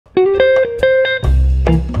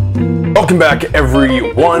Welcome back,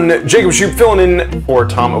 everyone. Jacob Shoup filling in for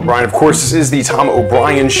Tom O'Brien. Of course, this is the Tom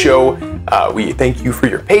O'Brien Show. We thank you for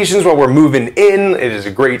your patience while we're moving in. It is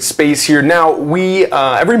a great space here. Now,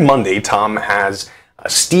 every Monday, Tom has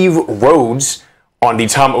Steve Rhodes on the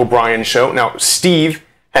Tom O'Brien Show. Now, Steve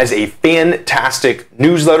has a fantastic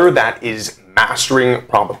newsletter that is Mastering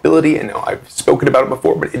Probability. And I've spoken about it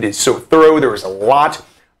before, but it is so thorough. There is a lot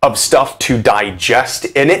of stuff to digest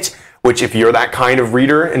in it, which if you're that kind of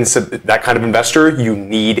reader and that kind of investor, you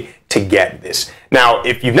need to get this. Now,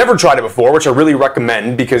 if you've never tried it before, which I really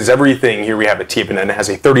recommend, because everything here we have at TFNN has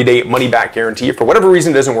a 30-day money-back guarantee. If for whatever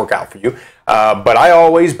reason it doesn't work out for you, but I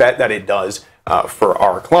always bet that it does for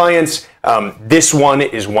our clients. This one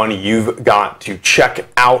is one you've got to check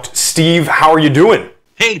out. Steve, how are you doing?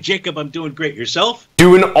 Hey, Jacob, I'm doing great. Yourself?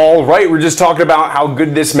 Doing all right. We're just talking about how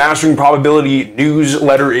good this Mastering Probability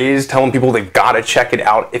newsletter is, telling people they've got to check it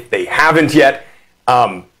out if they haven't yet.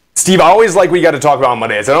 Steve, I always like what you got to talk about on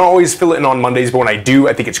Mondays. I don't always fill it in on Mondays, but when I do,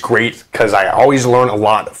 I think it's great because I always learn a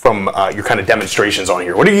lot from your kind of demonstrations on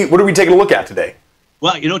here. What are we taking a look at today?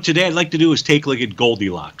 Well, today I'd like to do is take a look at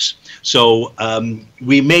Goldilocks. So I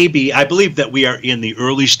believe that we are in the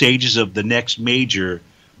early stages of the next major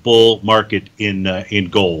bull market in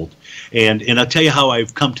gold, and I'll tell you how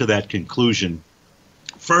I've come to that conclusion.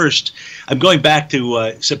 First, I'm going back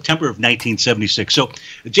to September of 1976. So,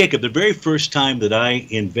 Jacob, the very first time that I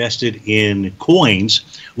invested in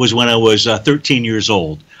coins was when I was 13 years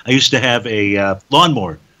old. I used to have a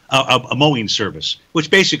lawnmower, a mowing service, which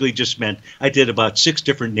basically just meant I did about 6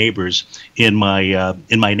 different neighbors in my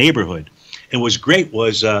neighborhood. And what was great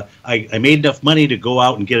was I made enough money to go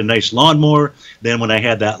out and get a nice lawnmower. Then when I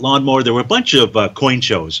had that lawnmower, there were a bunch of coin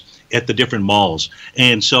shows at the different malls.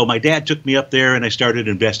 And so my dad took me up there and I started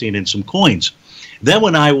investing in some coins. Then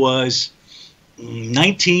when I was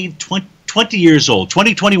 21 years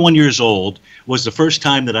old was the first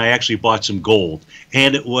time that I actually bought some gold.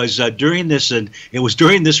 And it was during this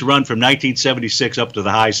run from 1976 up to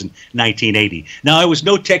the highs in 1980. Now, I was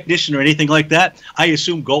no technician or anything like that. I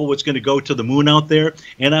assumed gold was going to go to the moon out there,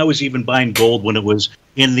 and I was even buying gold when it was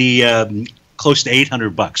in the close to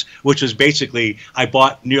 $800, which was basically I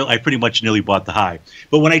pretty much nearly bought the high.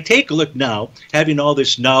 But when I take a look now, having all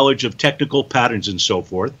this knowledge of technical patterns and so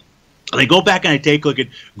forth, I go back and I take a look at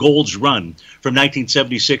gold's run from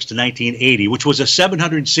 1976 to 1980, which was a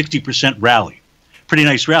 760% rally. Pretty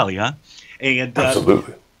nice rally, huh? And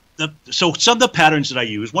absolutely. So some of the patterns that I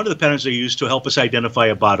use, one of the patterns I use to help us identify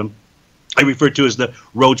a bottom, I refer to as the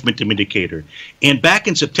Rhodes Momentum Indicator. And back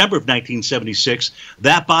in September of 1976,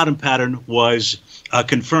 that bottom pattern was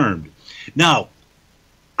confirmed. Now,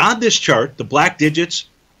 on this chart, the black digits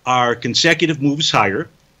are consecutive moves higher.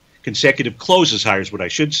 Consecutive closes higher is what I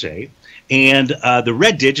should say. And the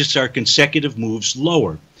red digits are consecutive moves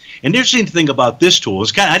lower. And the interesting thing about this tool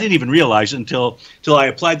is I didn't even realize it until I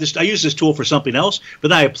applied this. I used this tool for something else,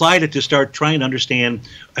 but I applied it to start trying to understand,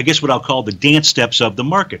 I guess, what I'll call the dance steps of the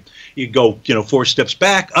market. You go, 4 steps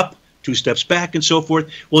back, up, 2 steps back, and so forth.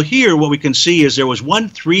 Well, here what we can see is there was one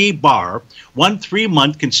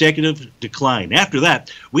 3-month consecutive decline. After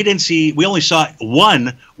that, we only saw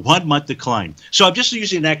one 1-month decline. So I'm just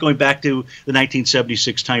using that going back to the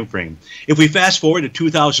 1976 time frame. If we fast forward to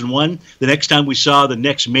 2001, the next time we saw the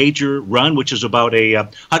next major run, which is about a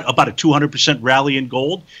 200% rally in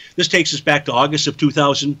gold, this takes us back to August of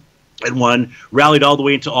 2001, rallied all the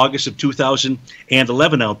way into August of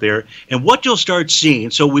 2011 out there. And what you'll start seeing,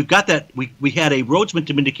 so we've got that, we had a Rhodes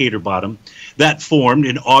Momentum Indicator bottom that formed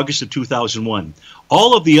in August of 2001.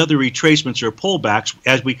 All of the other retracements or pullbacks,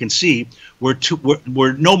 as we can see, were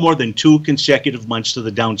no more than 2 consecutive months to the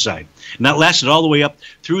downside. And that lasted all the way up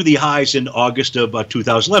through the highs in August of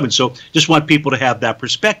 2011. So just want people to have that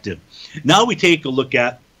perspective. Now we take a look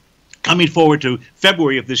at coming forward to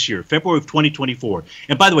February of this year, February of 2024.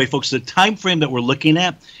 And by the way, folks, the time frame that we're looking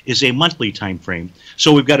at is a monthly time frame.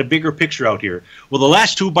 So we've got a bigger picture out here. Well, the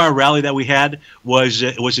last 2-bar rally that we had was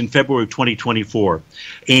in February of 2024.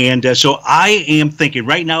 And so I am thinking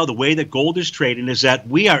right now the way that gold is trading is that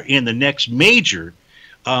we are in the next major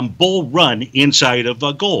bull run inside of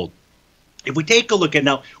gold. If we take a look at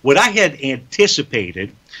now, what I had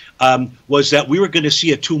anticipated was that we were going to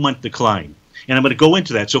see a 2-month decline. And I'm going to go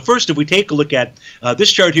into that. So first, if we take a look at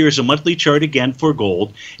this chart here is a monthly chart again for gold.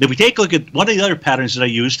 And if we take a look at one of the other patterns that I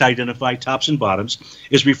use to identify tops and bottoms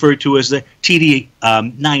is referred to as the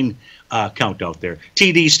TD9 count out there.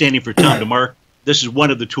 TD standing for time to mark. This is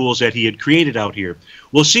one of the tools that he had created out here.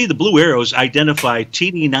 We'll see the blue arrows identify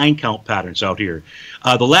TD9 count patterns out here.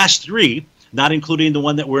 The last 3 not including the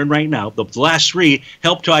one that we're in right now, the last three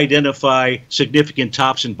help to identify significant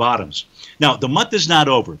tops and bottoms. Now, the month is not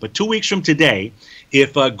over, but 2 weeks from today,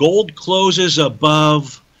 if gold closes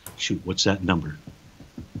above, shoot, what's that number?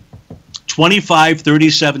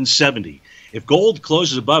 2537.70. If gold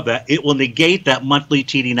closes above that, it will negate that monthly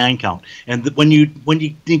TD9 count. And when you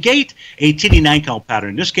negate a TD9 count pattern,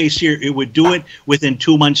 in this case here, it would do it within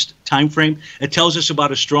 2 months time frame. It tells us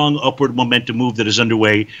about a strong upward momentum move that is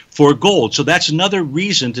underway for gold. So that's another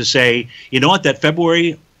reason to say, you know what, that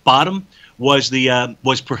February bottom was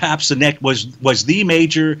perhaps the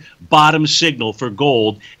major bottom signal for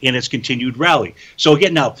gold in its continued rally. So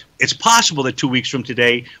again, now it's possible that 2 weeks from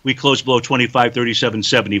today we close below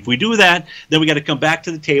 2537.70. If we do that, then we got to come back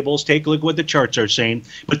to the tables, take a look at what the charts are saying.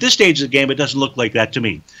 But at this stage of the game, it doesn't look like that to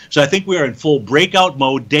me. So I think we are in full breakout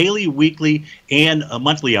mode, daily, weekly, and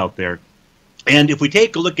monthly out there. And if we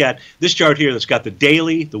take a look at this chart here that's got the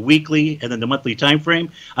daily, the weekly, and then the monthly time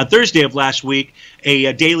frame, on Thursday of last week,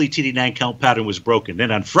 a daily TD9 count pattern was broken.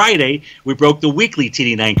 Then on Friday, we broke the weekly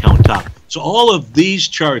TD9 count top. So all of these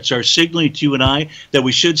charts are signaling to you and I that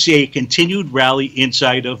we should see a continued rally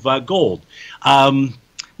inside of gold. Let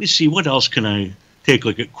me see, what else can I take a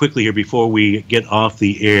look at quickly here before we get off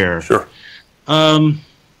the air? Sure. No,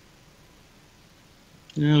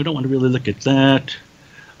 I don't want to really look at that.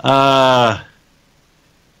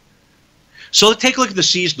 So let's take a look at the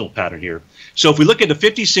seasonal pattern here. So if we look at the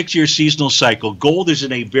 56-year seasonal cycle, gold is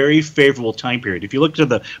in a very favorable time period. If you look to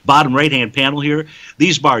the bottom right-hand panel here,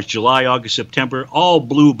 these bars, July, August, September, all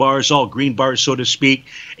blue bars, all green bars, so to speak.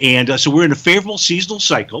 And so we're in a favorable seasonal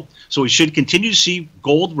cycle, so we should continue to see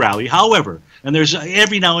gold rally. However, and there's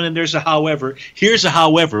every now and then there's a however. Here's a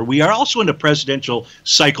however. We are also in a presidential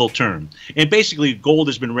cycle term. And basically, gold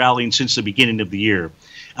has been rallying since the beginning of the year.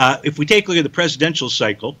 If we take a look at the presidential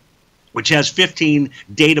cycle, which has 15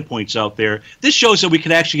 data points out there, this shows that we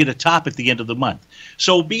could actually get a top at the end of the month.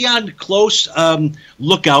 So be on close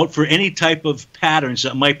lookout for any type of patterns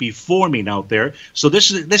that might be forming out there. So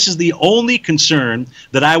this is the only concern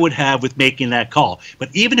that I would have with making that call. But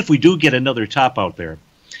even if we do get another top out there,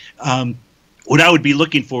 what I would be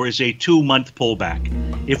looking for is a 2-month pullback.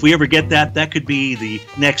 If we ever get that, that could be the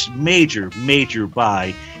next major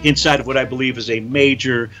buy inside of what I believe is a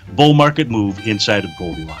major bull market move inside of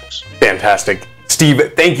Goldilocks. Fantastic.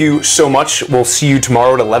 Steve, thank you so much. We'll see you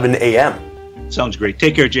tomorrow at 11 a.m. Sounds great.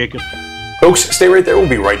 Take care, Jacob. Folks, stay right there. We'll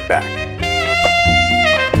be right back.